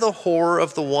rather the horror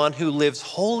of the one who lives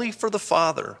wholly for the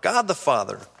Father, God the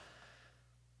Father,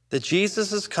 that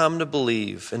Jesus has come to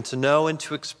believe and to know and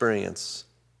to experience,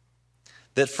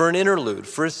 that for an interlude,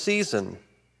 for a season,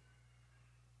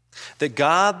 that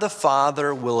God the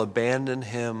Father will abandon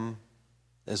him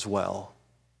as well.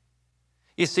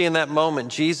 You see, in that moment,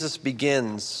 Jesus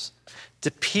begins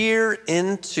to peer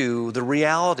into the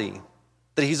reality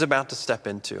that he's about to step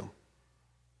into.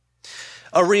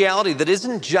 A reality that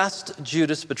isn't just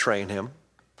Judas betraying him.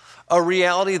 A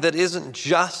reality that isn't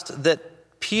just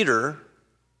that Peter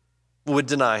would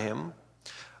deny him.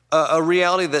 A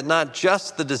reality that not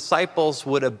just the disciples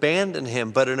would abandon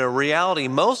him, but in a reality,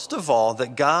 most of all,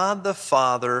 that God the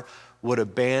Father would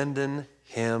abandon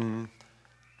him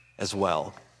as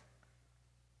well.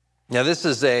 Now, this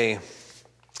is a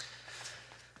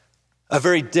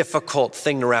very difficult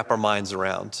thing to wrap our minds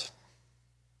around.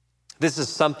 This is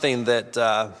something that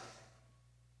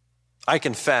I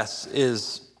confess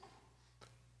is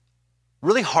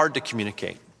really hard to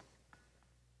communicate.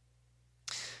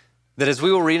 That as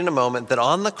we will read in a moment, that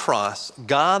on the cross,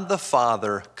 God the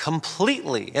Father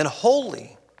completely and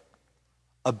wholly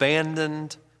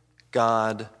abandoned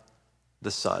God the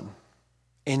Son.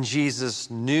 And Jesus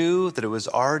knew that it was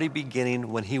already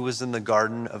beginning when he was in the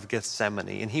Garden of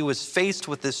Gethsemane, and he was faced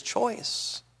with this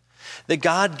choice that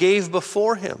God gave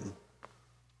before him.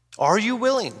 Are you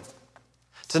willing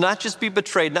to not just be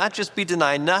betrayed, not just be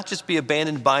denied, not just be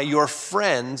abandoned by your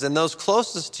friends and those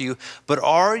closest to you, but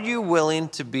are you willing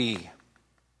to be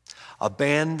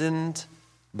abandoned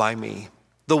by me?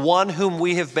 The one whom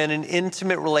we have been in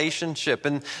intimate relationship,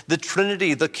 and the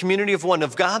Trinity, the community of one,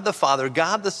 of God the Father,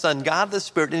 God the Son, God the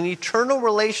Spirit, an eternal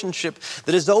relationship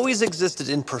that has always existed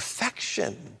in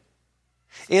perfection,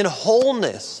 in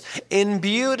wholeness, in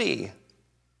beauty.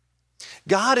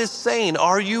 God is saying,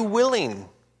 are you willing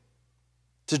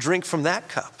to drink from that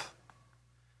cup?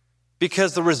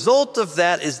 Because the result of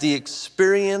that is the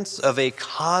experience of a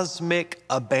cosmic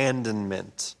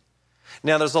abandonment.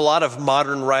 Now, there's a lot of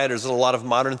modern writers and a lot of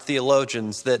modern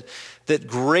theologians that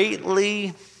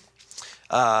greatly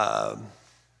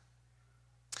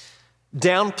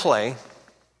downplay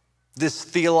this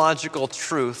theological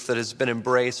truth that has been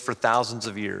embraced for thousands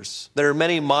of years. There are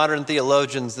many modern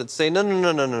theologians that say,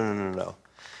 no.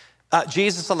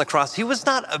 Jesus on the cross, he was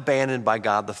not abandoned by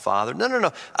God the Father.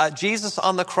 No. Jesus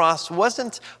on the cross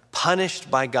wasn't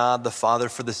punished by God the Father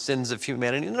for the sins of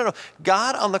humanity. No.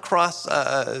 God on the cross,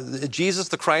 Jesus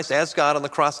the Christ as God on the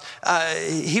cross,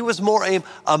 he was more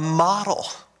a model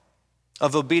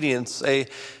of obedience, an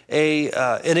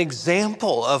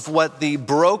example of what the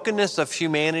brokenness of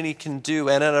humanity can do.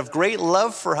 And out of great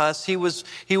love for us, he was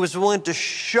willing to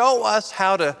show us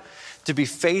how to be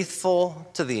faithful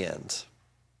to the end.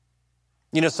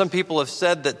 You know, some people have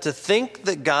said that to think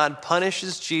that God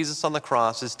punishes Jesus on the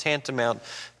cross is tantamount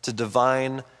to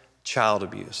divine child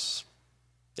abuse.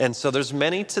 And so there's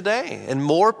many today, and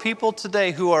more people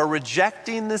today, who are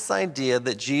rejecting this idea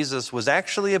that Jesus was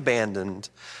actually abandoned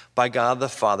by God the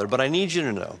Father. But I need you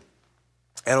to know,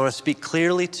 and I want to speak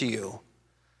clearly to you,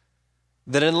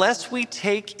 that unless we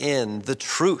take in the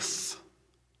truth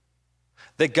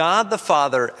that God the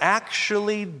Father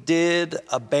actually did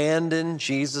abandon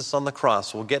Jesus on the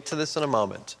cross, we'll get to this in a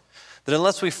moment, that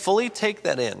unless we fully take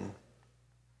that in,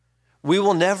 we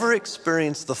will never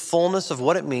experience the fullness of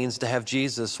what it means to have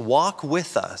Jesus walk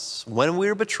with us when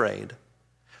we're betrayed,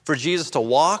 for Jesus to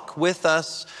walk with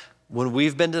us when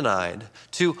we've been denied,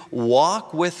 to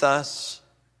walk with us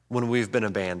when we've been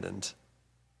abandoned.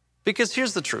 Because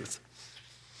here's the truth.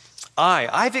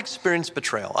 I've experienced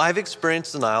betrayal. I've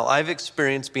experienced denial. I've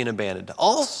experienced being abandoned.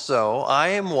 Also, I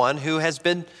am one who has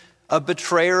been a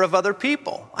betrayer of other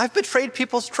people. I've betrayed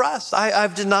people's trust.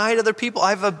 I've denied other people.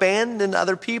 I've abandoned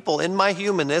other people in my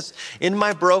humanness, in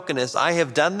my brokenness. I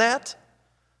have done that.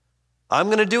 I'm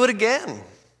going to do it again.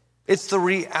 It's the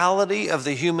reality of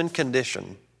the human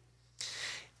condition.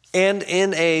 And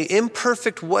in an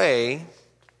imperfect way,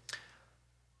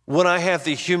 when I have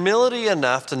the humility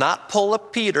enough to not pull a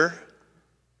Peter,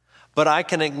 but I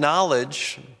can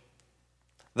acknowledge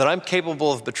that I'm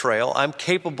capable of betrayal, I'm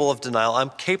capable of denial,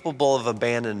 I'm capable of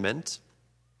abandonment.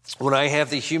 When I have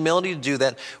the humility to do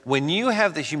that, when you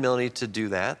have the humility to do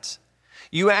that,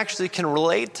 you actually can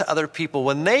relate to other people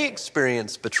when they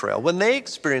experience betrayal, when they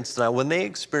experience denial, when they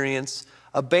experience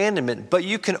abandonment. But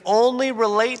you can only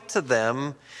relate to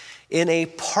them in a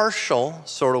partial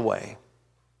sort of way.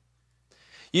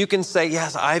 You can say,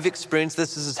 yes, I've experienced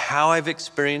this. This is how I've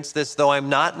experienced this. Though I'm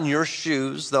not in your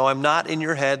shoes, though I'm not in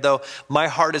your head, though my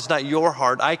heart is not your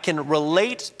heart, I can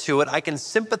relate to it. I can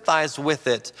sympathize with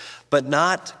it, but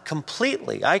not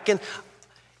completely. I can,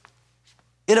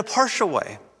 in a partial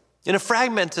way, in a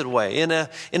fragmented way, in a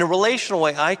relational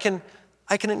way, I can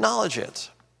acknowledge it.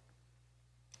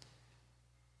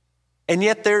 And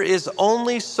yet there is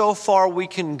only so far we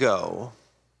can go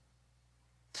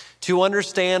to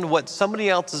understand what somebody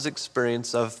else's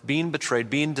experience of being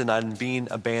betrayed, being denied, and being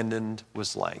abandoned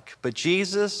was like. But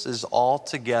Jesus is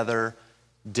altogether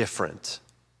different.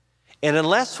 And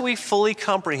unless we fully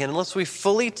comprehend, unless we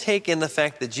fully take in the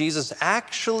fact that Jesus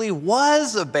actually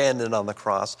was abandoned on the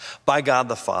cross by God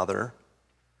the Father,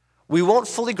 we won't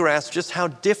fully grasp just how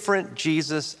different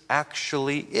Jesus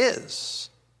actually is.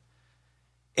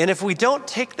 And if we don't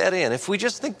take that in, if we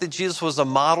just think that Jesus was a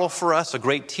model for us, a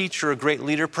great teacher, a great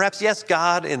leader, perhaps, yes,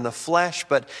 God in the flesh,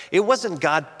 but it wasn't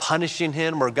God punishing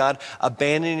him or God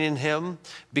abandoning him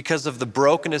because of the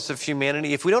brokenness of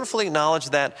humanity. If we don't fully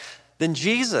acknowledge that, then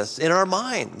Jesus, in our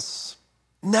minds,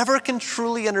 never can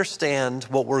truly understand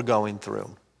what we're going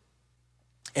through.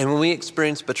 And when we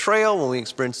experience betrayal, when we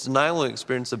experience denial, when we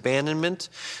experience abandonment,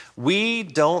 we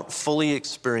don't fully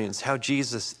experience how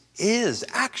Jesus is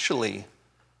actually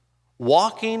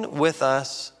walking with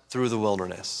us through the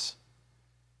wilderness.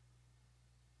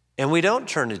 And we don't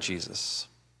turn to Jesus.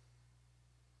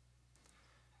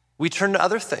 We turn to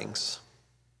other things.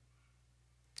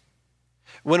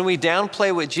 When we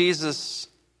downplay what Jesus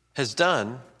has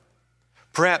done,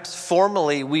 perhaps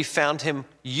formally we found him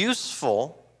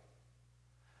useful,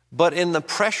 but in the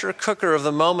pressure cooker of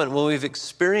the moment when we've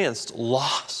experienced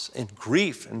loss and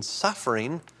grief and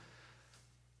suffering,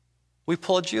 we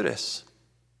pull a Judas.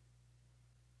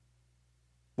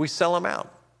 We sell him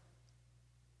out.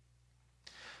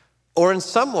 Or in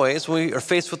some ways, we are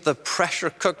faced with the pressure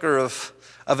cooker of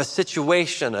a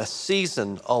situation, a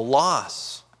season, a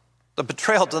loss, the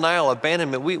betrayal, denial,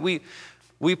 abandonment.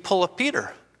 We pull a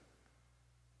Peter.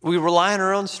 We rely on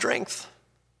our own strength.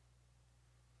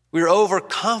 We're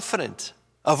overconfident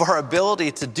of our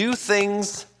ability to do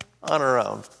things on our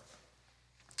own.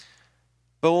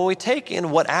 But when we take in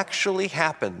what actually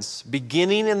happens,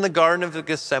 beginning in the Garden of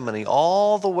Gethsemane,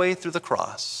 all the way through the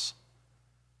cross,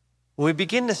 when we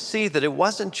begin to see that it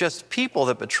wasn't just people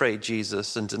that betrayed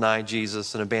Jesus and denied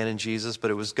Jesus and abandoned Jesus, but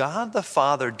it was God the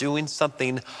Father doing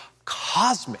something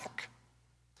cosmic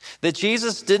that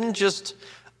Jesus didn't just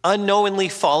unknowingly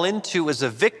fall into as a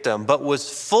victim, but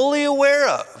was fully aware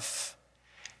of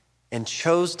and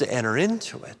chose to enter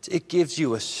into it. It gives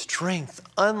you a strength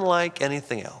unlike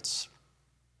anything else.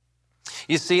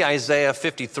 You see, Isaiah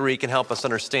 53 can help us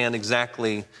understand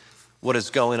exactly what is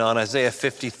going on. Isaiah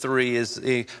 53 is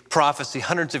a prophecy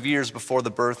hundreds of years before the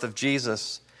birth of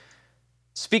Jesus.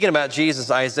 Speaking about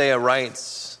Jesus, Isaiah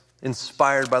writes,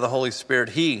 inspired by the Holy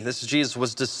Spirit, this is Jesus,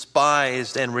 was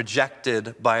despised and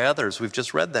rejected by others. We've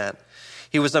just read that.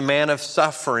 He was a man of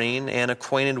suffering and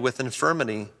acquainted with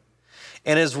infirmity,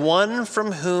 and as one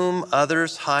from whom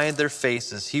others hide their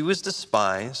faces. He was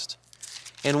despised,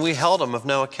 and we held him of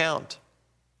no account.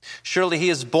 Surely he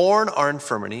has borne our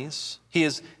infirmities, he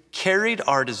has carried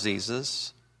our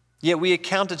diseases, yet we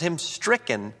accounted him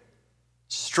stricken,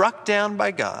 struck down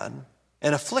by God,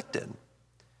 and afflicted.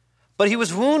 But he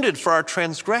was wounded for our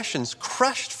transgressions,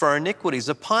 crushed for our iniquities.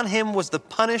 Upon him was the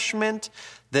punishment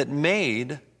that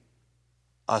made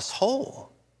us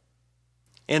whole.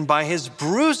 And by his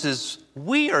bruises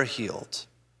we are healed.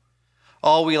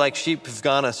 All we like sheep have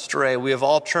gone astray. We have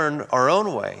all turned our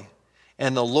own way.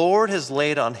 And the Lord has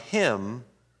laid on him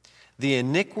the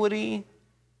iniquity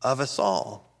of us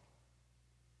all.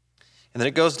 And then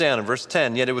it goes down in verse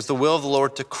 10, yet it was the will of the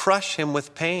Lord to crush him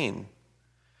with pain.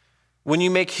 When you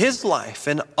make his life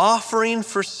an offering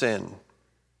for sin,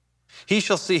 he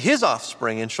shall see his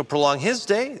offspring and shall prolong his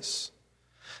days.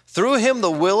 Through him the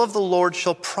will of the Lord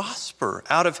shall prosper.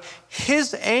 Out of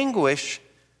his anguish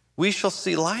we shall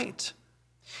see light.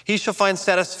 He shall find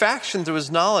satisfaction through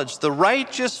his knowledge. The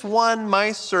righteous one,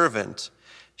 my servant,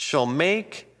 shall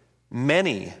make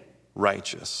many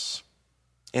righteous,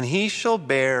 and he shall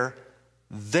bear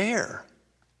their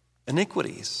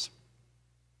iniquities.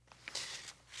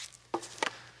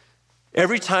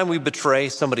 Every time we betray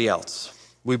somebody else,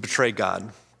 we betray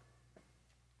God.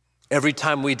 Every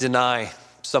time we deny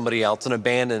somebody else and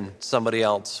abandon somebody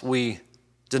else, we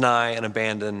deny and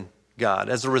abandon God.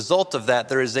 As a result of that,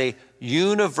 there is a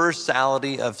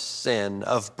universality of sin,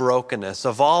 of brokenness,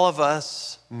 of all of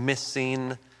us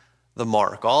missing the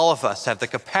mark. All of us have the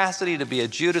capacity to be a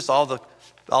Judas. All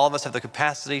of us have the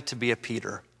capacity to be a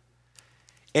Peter.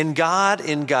 And God,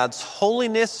 in God's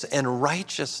holiness and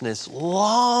righteousness,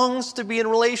 longs to be in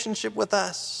relationship with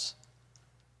us.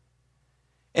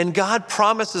 And God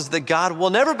promises that God will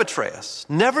never betray us,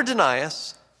 never deny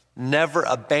us, never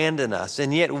abandon us.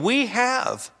 And yet we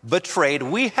have betrayed,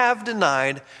 we have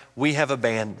denied, we have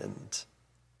abandoned.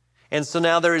 And so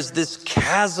now there is this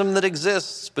chasm that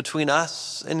exists between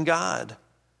us and God.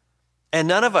 And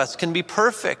none of us can be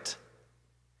perfect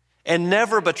and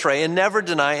never betray and never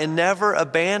deny and never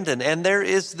abandon. And there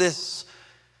is this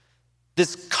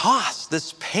cost,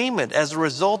 this payment as a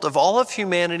result of all of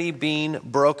humanity being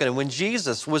broken. And when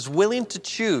Jesus was willing to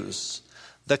choose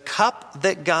the cup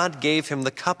that God gave him,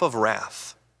 the cup of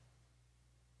wrath,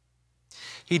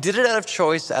 he did it out of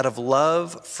choice, out of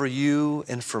love for you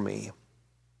and for me.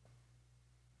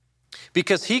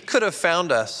 Because he could have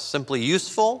found us simply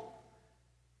useful,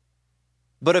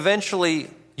 but eventually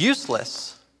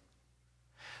useless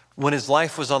when his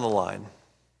life was on the line.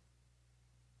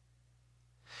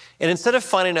 And instead of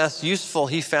finding us useful,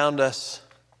 he found us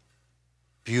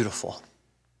beautiful.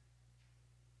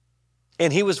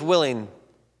 And he was willing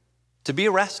to be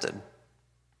arrested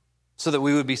so that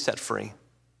we would be set free.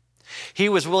 He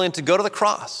was willing to go to the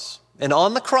cross. And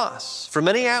on the cross, for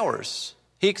many hours,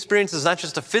 he experiences not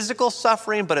just a physical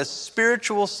suffering, but a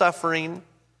spiritual suffering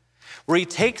where he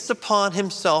takes upon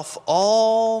himself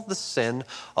all the sin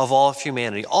of all of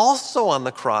humanity. Also on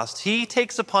the cross, he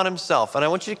takes upon himself, and I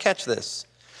want you to catch this,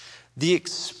 the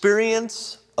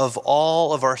experience of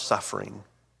all of our suffering.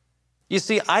 You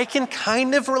see, I can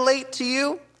kind of relate to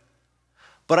you,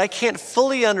 but I can't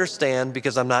fully understand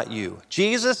because I'm not you.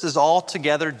 Jesus is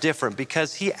altogether different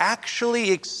because he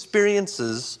actually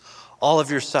experiences all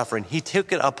of your suffering. He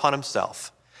took it upon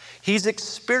himself. He's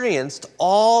experienced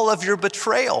all of your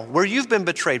betrayal, where you've been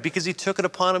betrayed, because he took it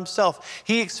upon himself.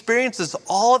 He experiences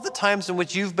all of the times in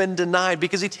which you've been denied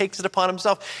because he takes it upon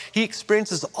himself. He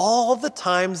experiences all the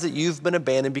times that you've been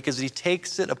abandoned because he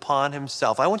takes it upon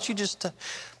himself. I want you just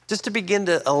to begin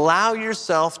to allow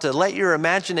yourself to let your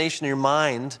imagination, your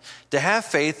mind, to have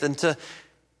faith and to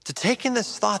take in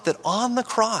this thought that on the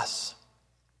cross,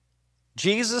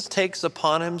 Jesus takes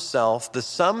upon himself the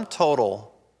sum total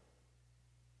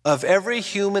of every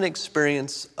human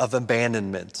experience of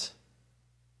abandonment.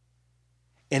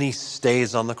 And he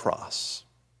stays on the cross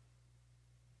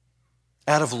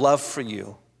out of love for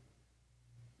you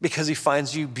because he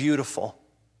finds you beautiful.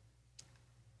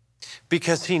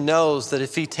 Because he knows that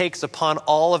if he takes upon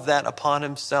all of that upon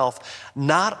himself,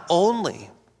 not only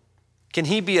can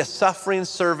he be a suffering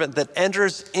servant that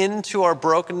enters into our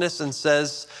brokenness and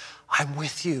says, I'm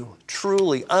with you,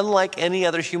 truly, unlike any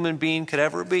other human being could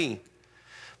ever be.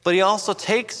 But he also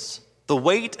takes the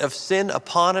weight of sin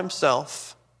upon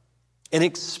himself and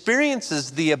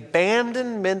experiences the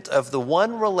abandonment of the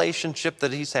one relationship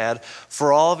that he's had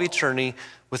for all of eternity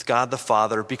with God the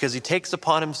Father, because he takes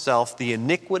upon himself the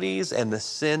iniquities and the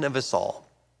sin of us all.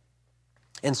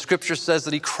 And Scripture says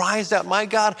that he cries out, my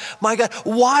God,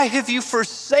 why have you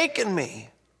forsaken me?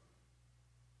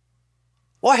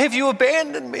 Why have you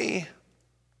abandoned me?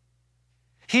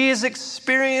 He is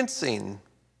experiencing,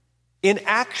 in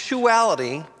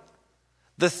actuality,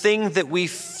 the thing that we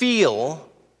feel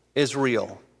is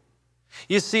real.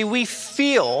 You see, we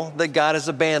feel that God has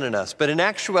abandoned us, but in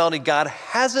actuality, God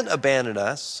hasn't abandoned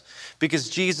us because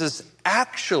Jesus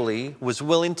actually was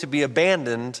willing to be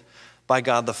abandoned by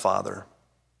God the Father,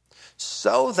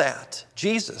 so that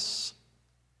Jesus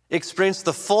experienced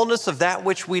the fullness of that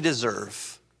which we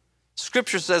deserve.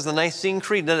 Scripture says in the Nicene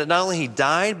Creed that not only he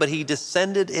died, but he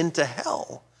descended into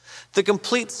hell. The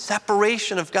complete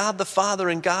separation of God the Father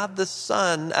and God the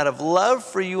Son out of love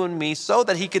for you and me so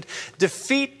that he could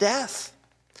defeat death.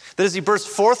 That as he burst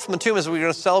forth from the tomb, as we're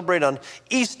going to celebrate on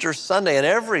Easter Sunday and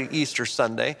every Easter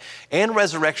Sunday and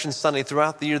Resurrection Sunday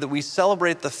throughout the year, that we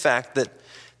celebrate the fact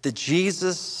that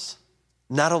Jesus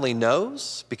not only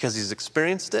knows because he's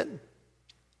experienced it,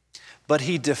 but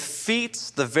he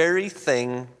defeats the very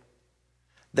thing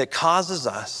that causes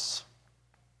us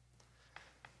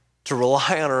to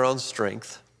rely on our own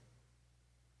strength,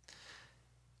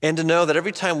 And to know that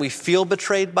every time we feel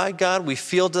betrayed by God, we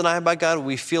feel denied by God,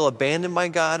 we feel abandoned by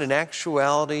God, in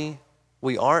actuality,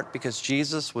 we aren't, because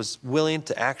Jesus was willing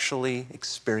to actually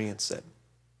experience it.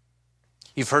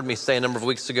 You've heard me say a number of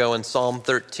weeks ago in Psalm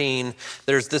 13,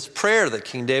 there's this prayer that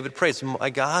King David prays, my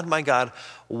God,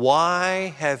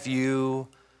 why have you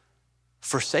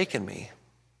forsaken me?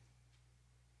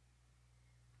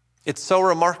 It's so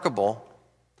remarkable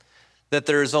that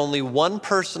there is only one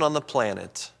person on the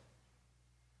planet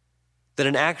that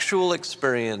an actual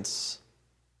experience,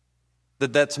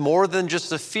 that's more than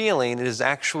just a feeling, it is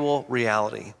actual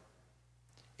reality.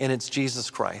 And it's Jesus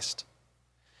Christ.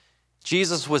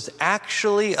 Jesus was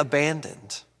actually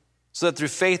abandoned so that through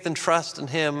faith and trust in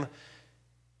him,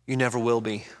 you never will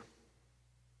be.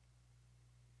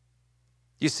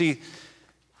 You see,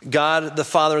 God the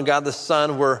Father and God the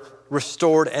Son were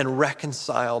restored and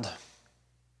reconciled.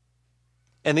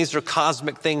 And these are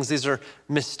cosmic things, these are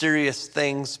mysterious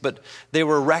things, but they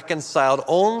were reconciled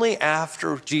only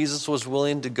after Jesus was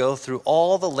willing to go through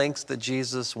all the lengths that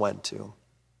Jesus went to.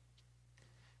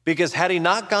 Because had he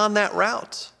not gone that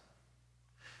route,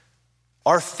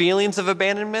 our feelings of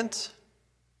abandonment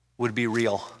would be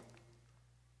real.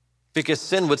 Because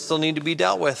sin would still need to be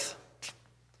dealt with.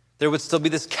 There would still be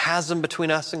this chasm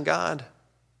between us and God.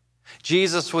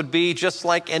 Jesus would be just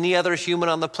like any other human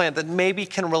on the planet that maybe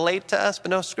can relate to us,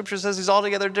 but no, Scripture says he's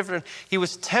altogether different. He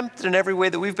was tempted in every way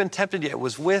that we've been tempted, yet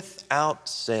was without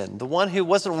sin. The one who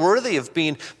wasn't worthy of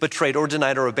being betrayed or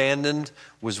denied or abandoned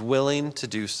was willing to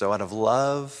do so out of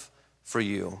love for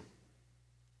you.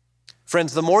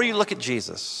 Friends, the more you look at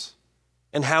Jesus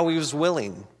and how he was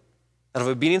willing, out of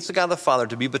obedience to God the Father,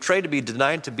 to be betrayed, to be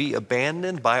denied, to be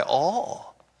abandoned by all,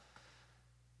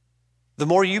 the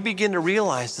more you begin to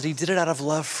realize that he did it out of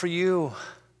love for you.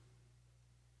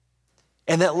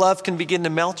 And that love can begin to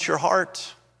melt your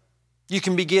heart. You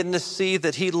can begin to see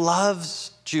that he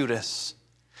loves Judas,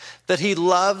 that he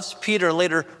loves Peter, and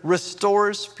later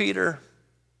restores Peter.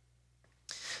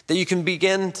 That you can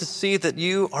begin to see that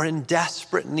you are in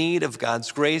desperate need of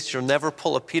God's grace. You'll never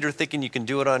pull a Peter thinking you can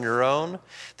do it on your own.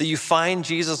 That you find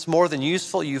Jesus more than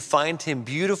useful. You find him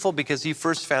beautiful because he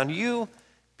first found you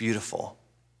beautiful.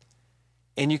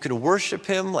 And you can worship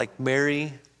him like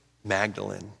Mary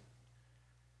Magdalene.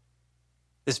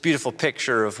 This beautiful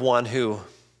picture of one who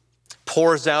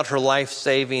pours out her life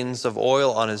savings of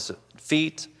oil on his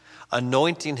feet,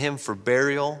 anointing him for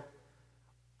burial.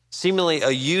 Seemingly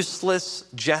a useless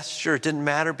gesture. It didn't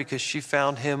matter because she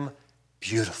found him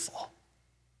beautiful.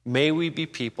 May we be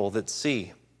people that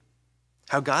see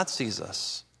how God sees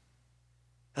us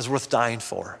as worth dying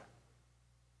for.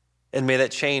 And may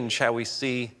that change how we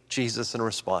see Jesus in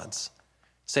response.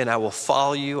 Saying, I will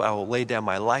follow you. I will lay down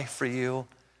my life for you.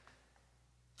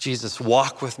 Jesus,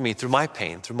 walk with me through my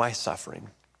pain, through my suffering.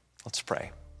 Let's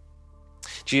pray.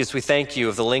 Jesus, we thank you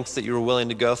of the lengths that you were willing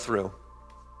to go through.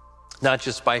 Not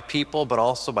just by people, but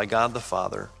also by God the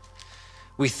Father.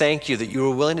 We thank you that you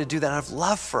were willing to do that out of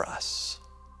love for us.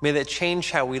 May that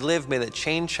change how we live. May that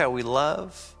change how we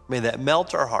love. May that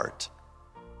melt our heart.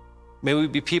 May we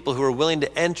be people who are willing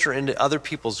to enter into other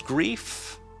people's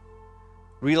grief,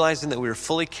 realizing that we are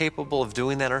fully capable of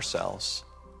doing that ourselves.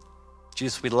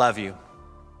 Jesus, we love you.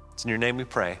 It's in your name we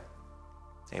pray.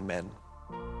 Amen.